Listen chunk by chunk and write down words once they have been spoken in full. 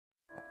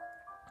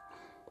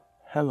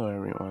Hello,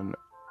 everyone.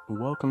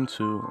 Welcome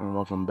to and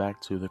welcome back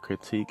to the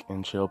Critique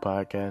and Chill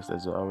podcast.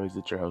 As always,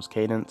 it's your host,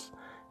 Cadence.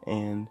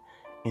 And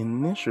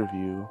in this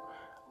review,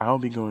 I'll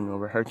be going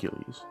over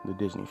Hercules, the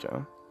Disney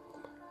film.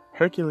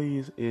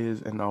 Hercules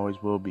is and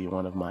always will be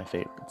one of my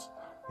favorites.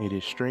 It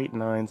is straight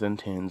 9s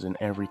and 10s in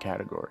every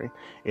category.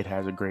 It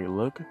has a great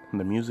look,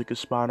 the music is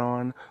spot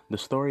on, the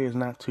story is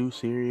not too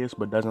serious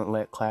but doesn't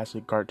let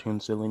classic cartoon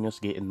silliness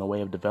get in the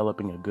way of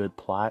developing a good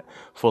plot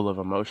full of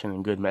emotion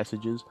and good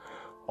messages,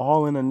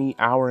 all in a neat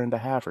hour and a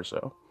half or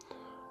so.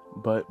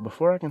 But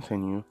before I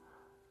continue,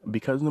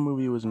 because the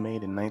movie was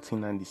made in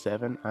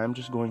 1997, I'm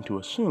just going to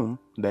assume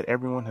that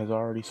everyone has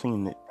already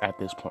seen it at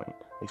this point,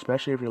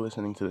 especially if you're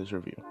listening to this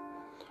review.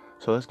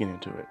 So let's get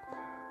into it.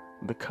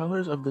 The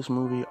colors of this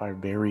movie are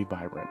very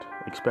vibrant,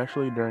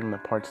 especially during the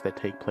parts that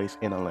take place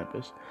in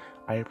Olympus.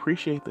 I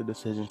appreciate the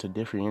decision to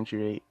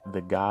differentiate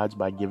the gods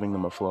by giving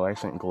them a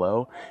fluorescent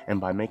glow and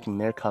by making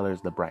their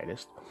colors the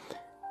brightest.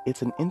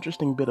 It's an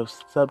interesting bit of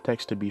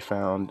subtext to be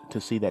found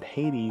to see that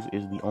Hades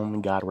is the only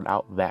god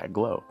without that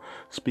glow,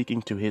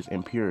 speaking to his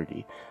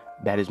impurity,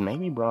 that is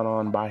maybe brought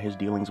on by his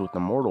dealings with the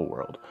mortal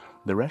world.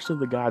 The rest of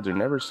the gods are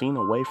never seen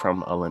away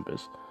from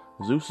Olympus.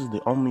 Zeus is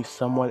the only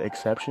somewhat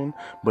exception,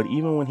 but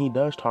even when he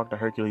does talk to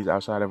Hercules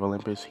outside of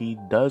Olympus, he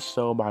does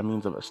so by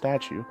means of a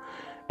statue,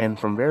 and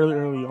from very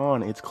early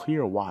on, it's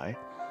clear why.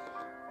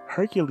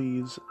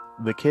 Hercules,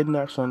 the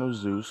kidnapped son of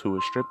Zeus, who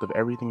was stripped of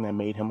everything that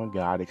made him a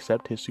god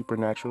except his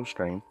supernatural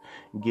strength,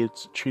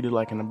 gets treated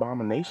like an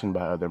abomination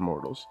by other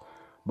mortals.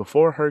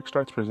 Before Herc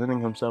starts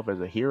presenting himself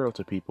as a hero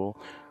to people,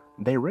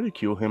 they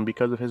ridicule him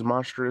because of his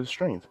monstrous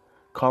strength,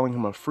 calling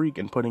him a freak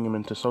and putting him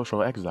into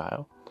social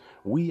exile.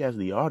 We as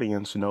the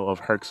audience know of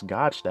Herc's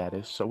god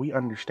status, so we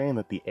understand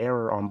that the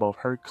error on both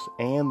Herc's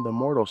and the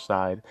mortal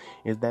side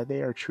is that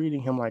they are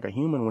treating him like a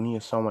human when he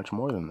is so much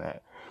more than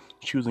that,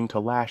 choosing to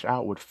lash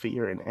out with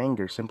fear and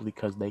anger simply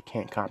because they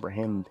can't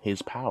comprehend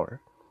his power.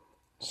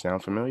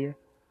 Sound familiar?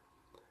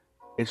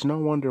 It's no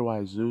wonder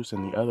why Zeus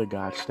and the other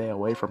gods stay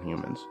away from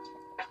humans,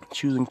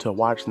 choosing to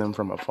watch them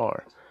from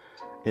afar.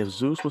 If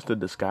Zeus was to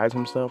disguise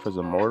himself as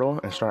a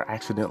mortal and start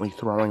accidentally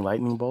throwing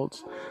lightning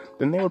bolts,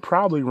 then they would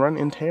probably run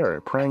in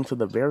terror, praying to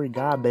the very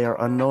god they are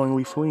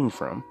unknowingly fleeing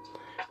from.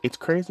 It's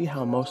crazy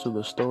how most of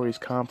the story's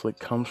conflict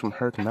comes from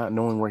Herc not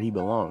knowing where he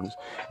belongs,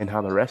 and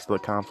how the rest of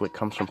the conflict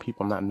comes from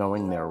people not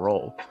knowing their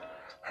role.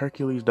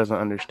 Hercules doesn't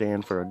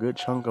understand for a good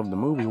chunk of the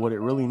movie what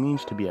it really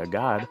means to be a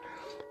god.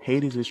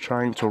 Hades is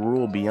trying to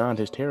rule beyond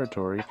his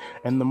territory,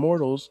 and the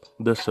mortals,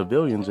 the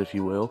civilians if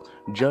you will,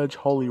 judge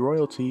holy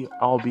royalty,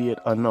 albeit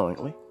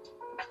unknowingly.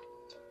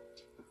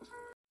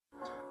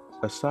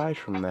 Aside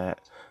from that,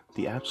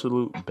 the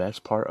absolute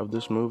best part of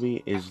this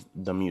movie is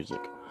the music.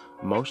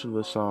 Most of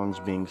the songs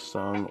being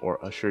sung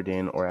or ushered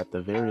in, or at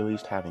the very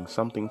least having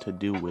something to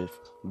do with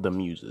the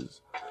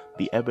muses,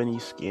 the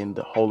ebony-skinned,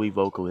 holy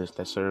vocalists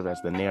that serve as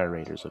the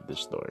narrators of this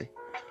story.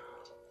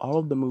 All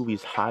of the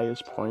movie's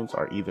highest points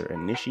are either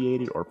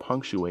initiated or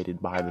punctuated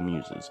by the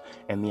muses,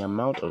 and the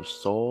amount of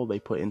soul they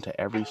put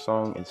into every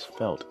song is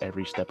felt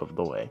every step of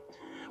the way.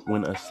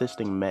 When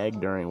assisting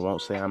Meg during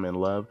Won't Say I'm in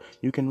Love,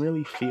 you can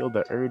really feel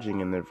the urging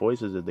in their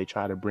voices as they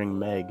try to bring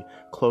Meg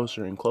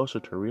closer and closer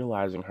to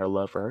realizing her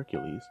love for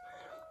Hercules.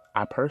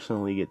 I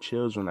personally get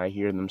chills when I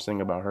hear them sing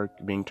about her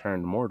being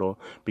turned mortal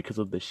because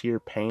of the sheer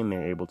pain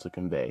they're able to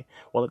convey,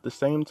 while at the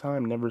same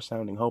time never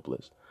sounding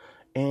hopeless.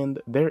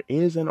 And there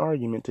is an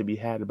argument to be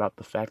had about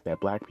the fact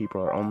that black people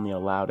are only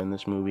allowed in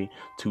this movie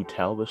to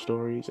tell the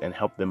stories and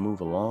help them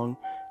move along,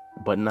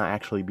 but not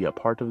actually be a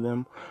part of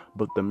them.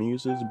 But the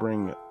muses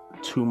bring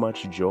too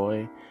much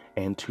joy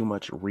and too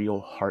much real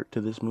heart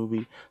to this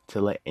movie to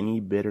let any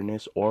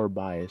bitterness or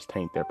bias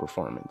taint their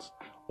performance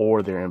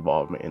or their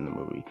involvement in the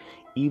movie,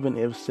 even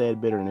if said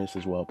bitterness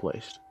is well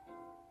placed.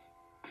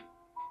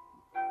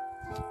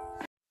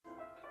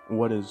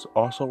 What is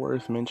also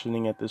worth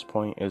mentioning at this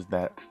point is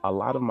that a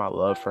lot of my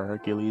love for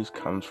Hercules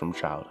comes from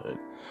childhood.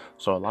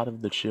 So a lot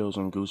of the chills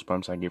and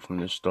goosebumps I get from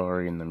this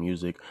story and the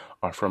music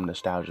are from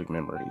nostalgic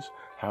memories.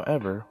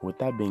 However, with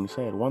that being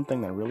said, one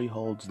thing that really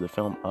holds the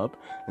film up,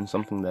 and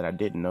something that I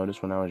didn't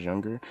notice when I was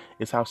younger,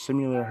 is how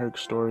similar Herc's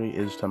story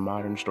is to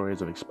modern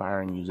stories of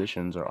aspiring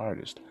musicians or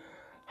artists.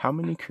 How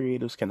many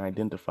creatives can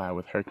identify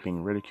with Herc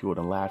being ridiculed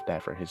and laughed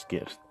at for his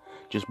gifts,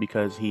 just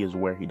because he is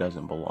where he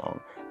doesn't belong,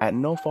 at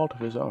no fault of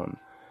his own?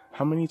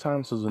 How many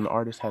times has an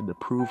artist had to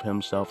prove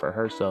himself or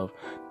herself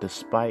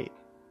despite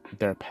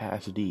their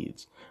past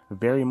deeds?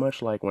 Very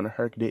much like when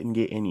Herc didn't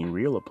get any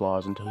real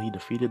applause until he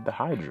defeated the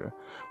Hydra,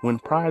 when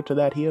prior to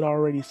that he had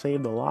already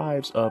saved the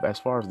lives of, as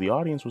far as the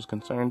audience was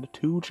concerned,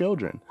 2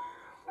 children.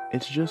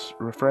 It's just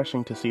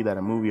refreshing to see that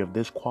a movie of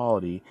this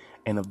quality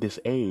and of this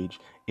age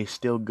is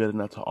still good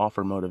enough to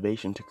offer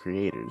motivation to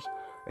creators,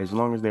 as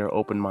long as they are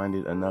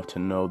open-minded enough to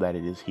know that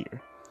it is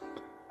here.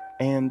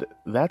 And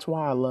that's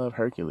why I love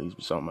Hercules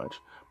so much.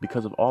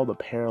 Because of all the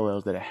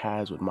parallels that it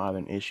has with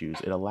modern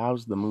issues, it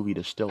allows the movie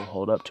to still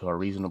hold up to a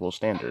reasonable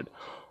standard,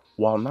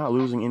 while not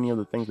losing any of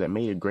the things that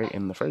made it great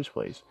in the first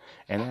place.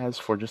 And as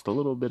for just a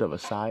little bit of a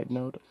side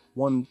note,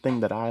 one thing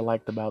that I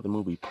liked about the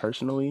movie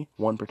personally,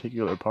 one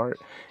particular part,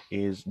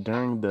 is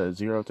during the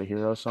Zero to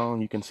Hero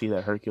song, you can see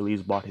that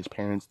Hercules bought his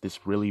parents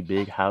this really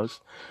big house,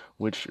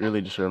 which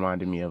really just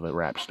reminded me of a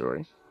rap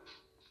story.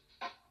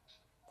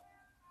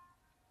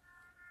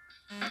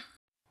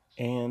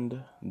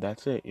 And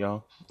that's it,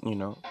 y'all.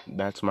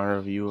 That's my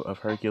review of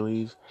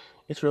Hercules.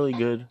 It's really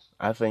good.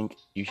 I think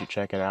you should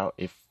check it out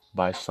if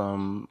by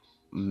some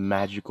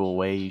magical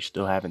way you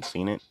still haven't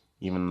seen it,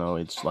 even though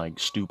it's like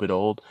stupid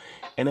old.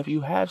 And if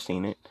you have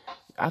seen it,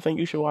 I think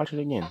you should watch it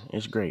again.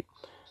 It's great.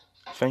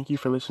 Thank you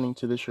for listening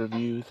to this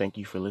review. Thank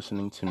you for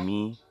listening to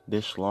me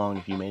this long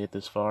if you made it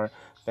this far.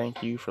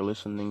 Thank you for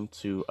listening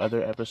to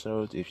other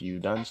episodes if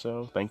you've done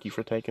so. Thank you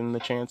for taking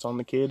the chance on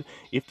the kid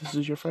if this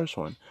is your first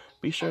one.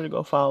 Be sure to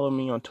go follow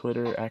me on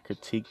Twitter at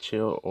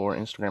CritiqueChill or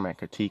Instagram at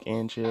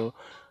CritiqueAndChill.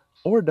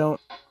 Or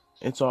don't.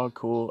 It's all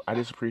cool. I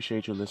just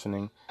appreciate you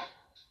listening.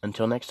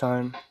 Until next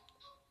time,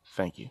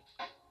 thank you.